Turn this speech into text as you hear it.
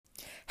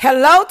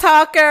Hello,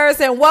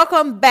 talkers, and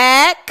welcome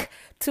back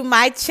to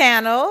my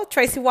channel,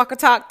 Tracy Walker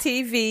Talk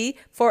TV,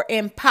 for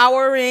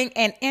empowering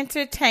and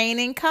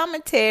entertaining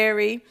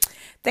commentary.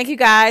 Thank you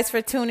guys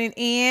for tuning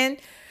in.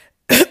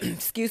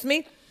 Excuse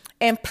me.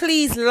 And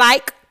please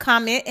like,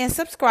 comment, and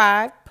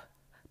subscribe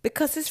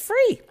because it's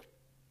free.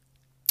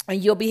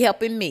 And you'll be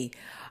helping me.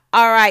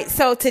 All right.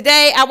 So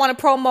today I want to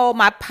promote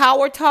my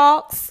Power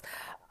Talks.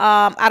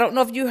 I don't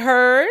know if you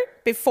heard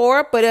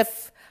before, but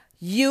if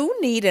you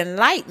need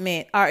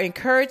enlightenment or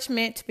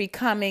encouragement to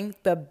becoming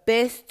the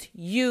best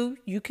you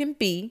can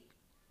be,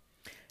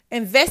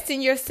 invest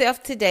in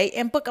yourself today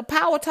and book a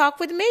power talk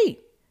with me.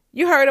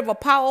 You heard of a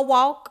power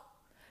walk.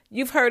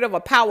 You've heard of a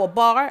power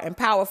bar and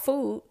power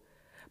food,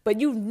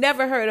 but you've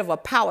never heard of a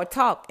power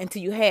talk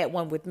until you had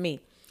one with me.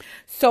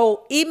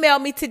 So email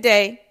me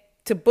today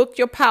to book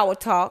your power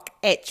talk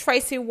at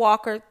Tracy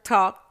Walker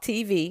Talk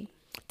TV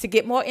to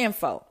get more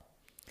info.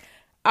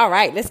 All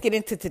right, let's get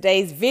into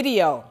today's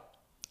video.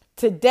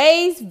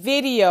 Today's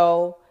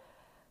video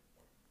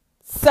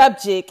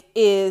subject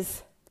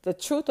is the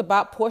truth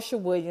about Porsha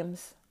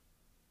Williams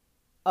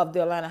of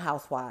the Atlanta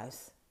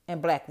Housewives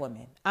and black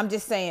women. I'm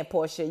just saying,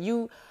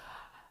 Porsha,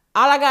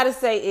 all I got to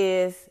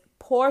say is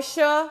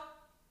Porsha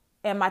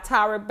and my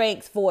Tyra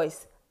Banks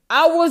voice.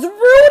 I was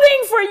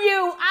rooting for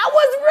you.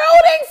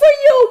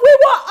 We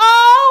were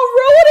all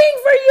rooting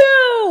for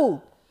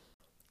you.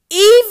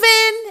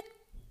 Even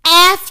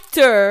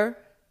after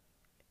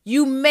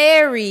you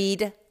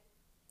married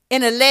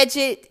an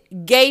alleged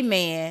gay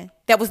man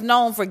that was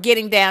known for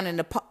getting down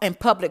in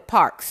public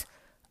parks,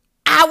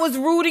 I was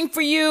rooting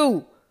for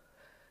you.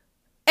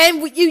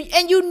 And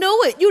you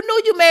knew it. You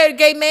knew you married a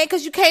gay man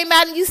because you came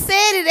out and you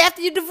said it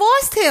after you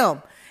divorced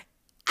him.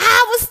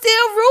 I was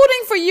still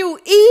rooting for you,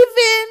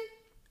 even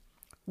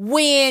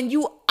when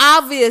you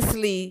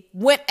obviously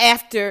went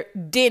after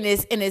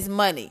Dennis and his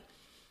money.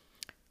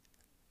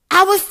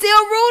 I was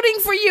still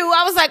rooting for you.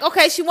 I was like,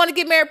 okay, she want to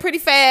get married pretty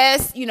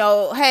fast. You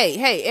know,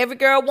 hey, every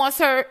girl wants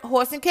her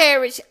horse and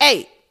carriage.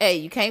 Hey,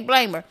 you can't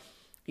blame her.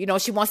 You know,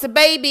 she wants a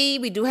baby.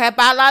 We do have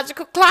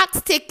biological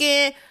clocks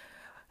ticking.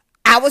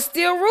 I was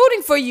still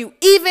rooting for you,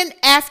 even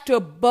after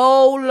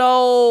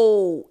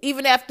Bolo.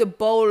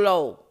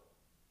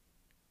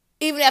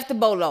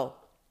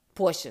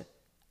 Porsha.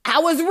 I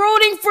was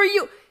rooting for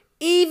you,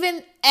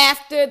 even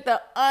after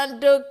the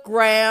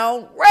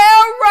Underground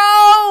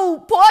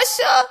Railroad,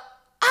 Porsha.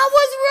 I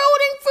was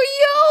rooting for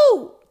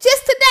you.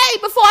 Just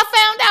today, before I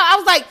found out, I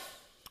was like,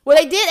 well,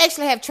 they did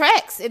actually have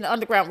tracks in the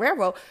Underground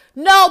Railroad.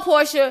 No,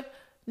 Porsha,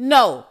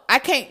 no, I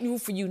can't root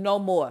for you no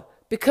more.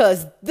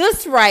 Because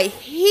this right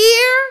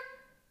here,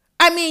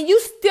 I mean, you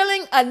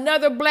stealing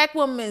another black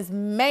woman's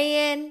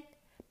man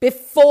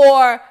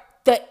before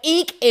the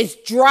ink is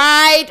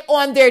dried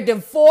on their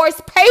divorce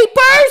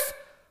papers?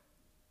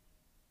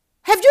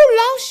 Have you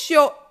lost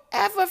your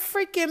ever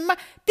freaking mind?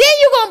 Then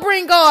you're going to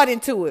bring God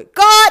into it.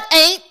 God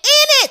ain't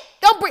in it.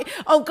 Don't bring,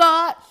 oh,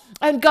 God,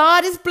 and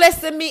God is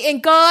blessing me,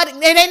 and God,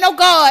 it ain't no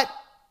God.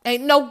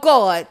 Ain't no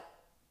God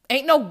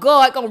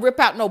going to rip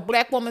out no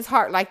black woman's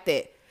heart like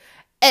that.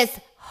 As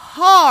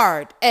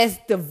hard as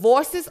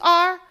divorces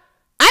are,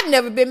 I've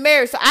never been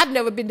married, so I've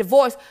never been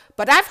divorced,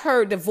 but I've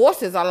heard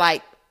divorces are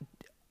like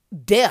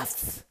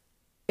deaths.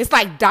 It's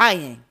like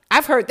dying.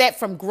 I've heard that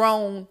from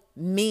grown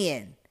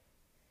men.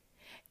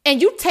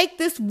 And you take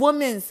this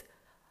woman's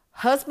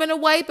husband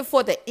away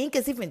before the ink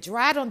is even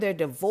dried on their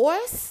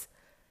divorce?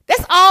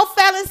 That's all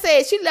Fallon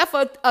said. She left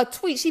a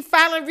tweet. She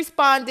finally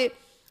responded,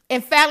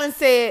 and Fallon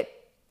said,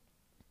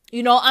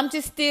 you know, I'm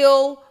just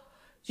still,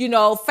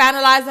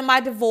 finalizing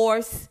my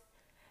divorce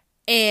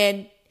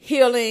and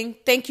healing.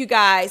 Thank you,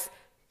 guys.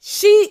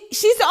 She's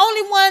the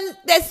only one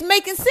that's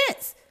making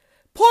sense.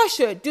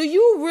 Porsha, do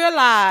you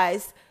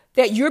realize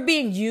that you're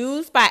being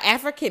used by an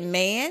African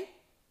man?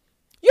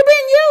 You're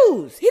being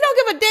used. He don't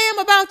give a damn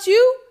about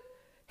you.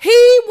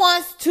 He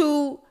wants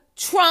to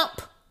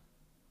trump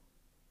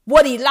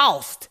what he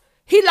lost.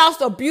 He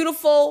lost a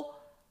beautiful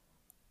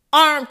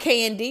arm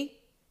candy,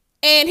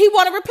 and he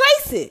want to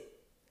replace it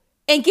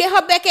and get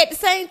her back at the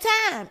same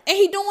time. And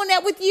he doing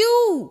that with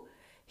you.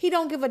 He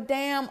don't give a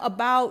damn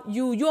about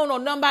you. You don't know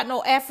nothing about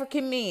no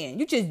African men.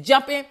 You just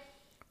jumping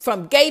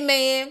from gay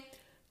man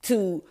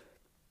to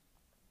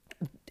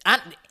I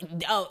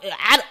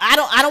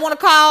don't want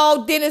to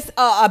call Dennis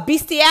a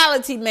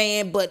bestiality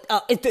man, but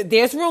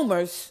there's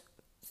rumors.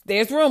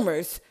 There's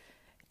rumors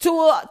to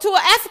an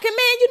African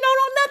man you know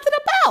nothing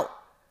about.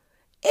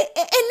 And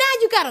now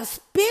you got a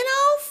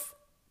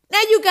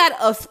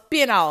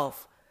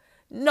spinoff.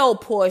 No,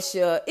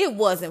 Porsha, it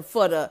wasn't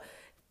for the.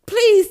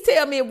 Please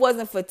tell me it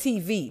wasn't for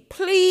TV.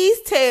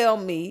 Please tell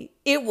me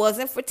it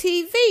wasn't for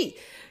TV.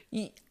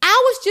 I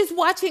was just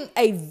watching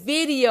a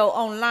video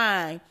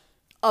online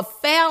of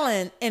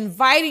Fallon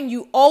inviting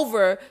you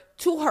over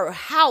to her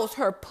house,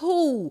 her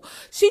pool.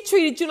 She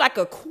treated you like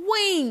a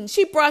queen.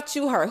 She brought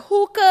you her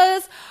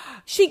hookahs.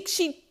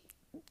 She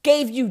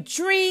gave you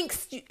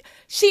drinks.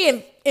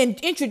 She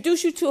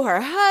introduced you to her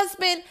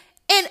husband.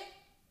 And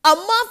a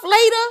month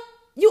later,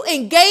 you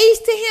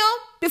engaged to him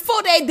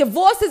before their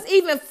divorce is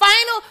even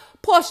final.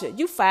 Porsha,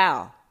 you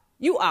foul.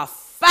 You are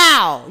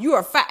foul. You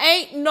are foul.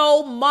 Ain't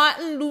no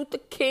Martin Luther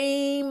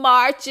King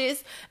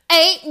marches.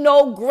 Ain't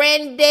no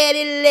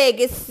granddaddy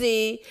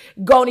legacy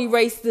gonna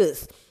erase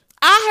this.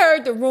 I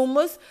heard the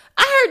rumors.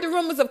 I heard the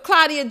rumors of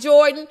Claudia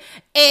Jordan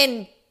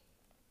and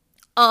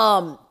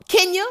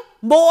Kenya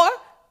Moore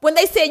when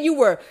they said you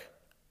were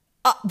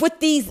with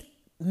these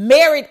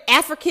married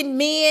African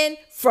men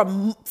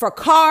for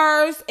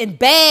cars and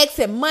bags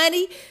and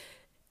money.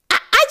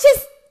 I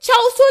just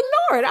chose to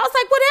ignore it. I was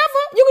like, whatever,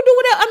 you can do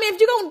whatever. I mean,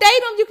 if you're going to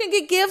date them, you can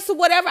get gifts or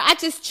whatever. I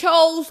just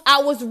chose.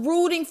 I was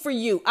rooting for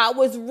you. I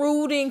was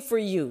rooting for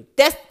you.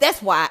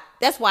 That's why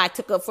I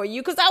took up for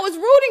you, because I was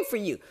rooting for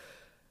you.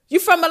 You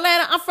from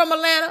Atlanta. I'm from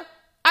Atlanta.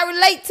 I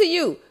relate to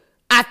you.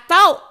 I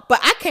thought, but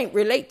I can't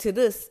relate to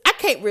this. I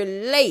can't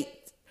relate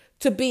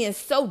to being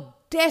so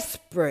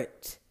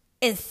desperate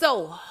and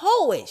so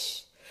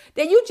hoish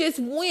that you just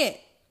went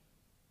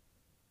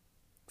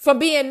from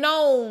being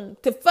known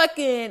to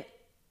fucking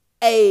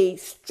a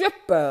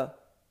stripper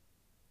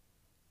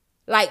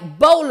like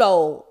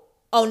Bolo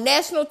on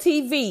national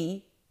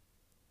TV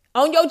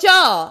on your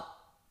job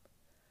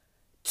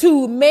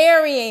to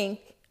marrying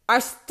or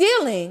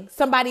stealing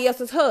somebody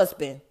else's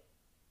husband.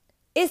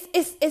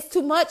 It's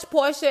too much,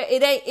 Porsha.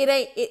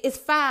 It's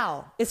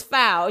foul. It's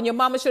foul. And your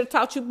mama should have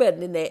taught you better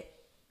than that.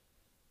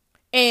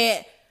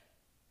 And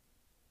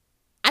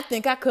I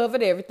think I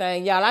covered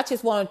everything, y'all. I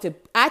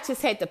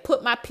just had to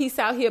put my piece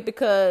out here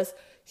because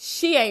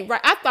she ain't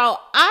right. I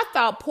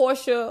thought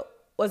Porsha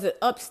was an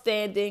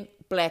upstanding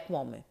black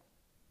woman.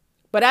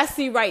 But I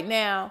see right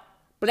now,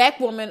 black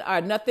women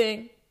are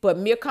nothing but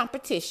mere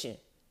competition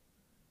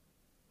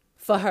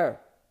for her.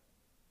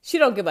 She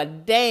don't give a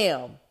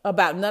damn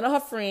about none of her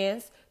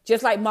friends.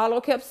 Just like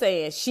Marlo kept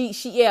saying,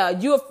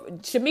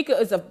 Shamika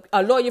is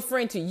a loyal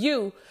friend to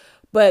you,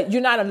 but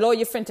you're not a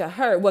loyal friend to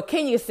her. Well,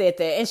 Kenya said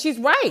that, and she's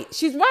right.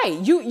 She's right.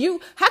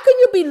 How can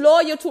you be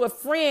loyal to a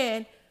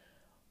friend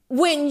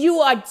when you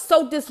are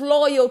so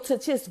disloyal to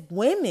just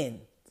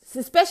women,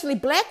 especially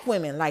black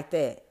women like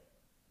that?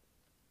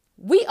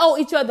 We owe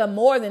each other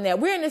more than that.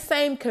 We're in the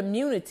same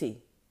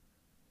community.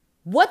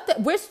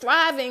 We're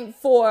striving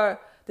for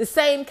the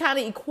same kind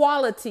of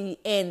equality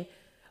and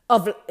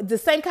of the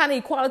same kind of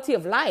equality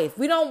of life.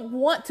 We don't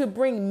want to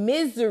bring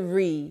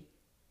misery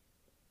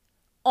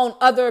on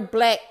other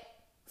black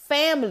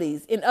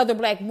families and other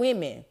black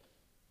women.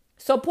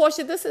 So,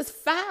 Porsha, this is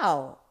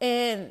foul.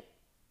 And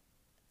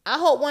I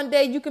hope one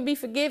day you can be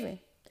forgiven.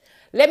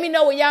 Let me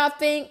know what y'all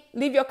think.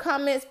 Leave your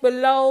comments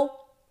below.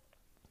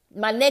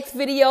 My next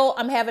video,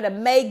 I'm having a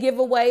May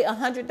giveaway,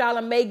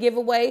 $100 May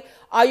giveaway.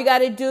 All you got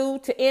to do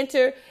to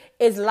enter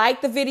is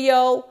like the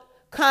video,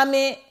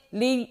 comment,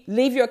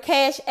 leave your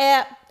Cash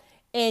App,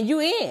 and you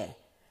in.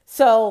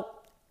 So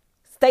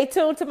stay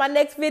tuned to my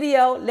next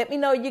video. Let me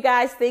know what you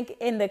guys think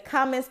in the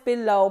comments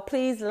below.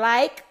 Please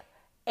like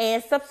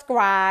and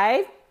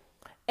subscribe.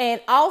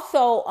 And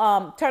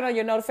also turn on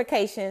your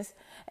notifications.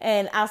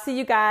 And I'll see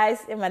you guys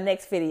in my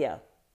next video.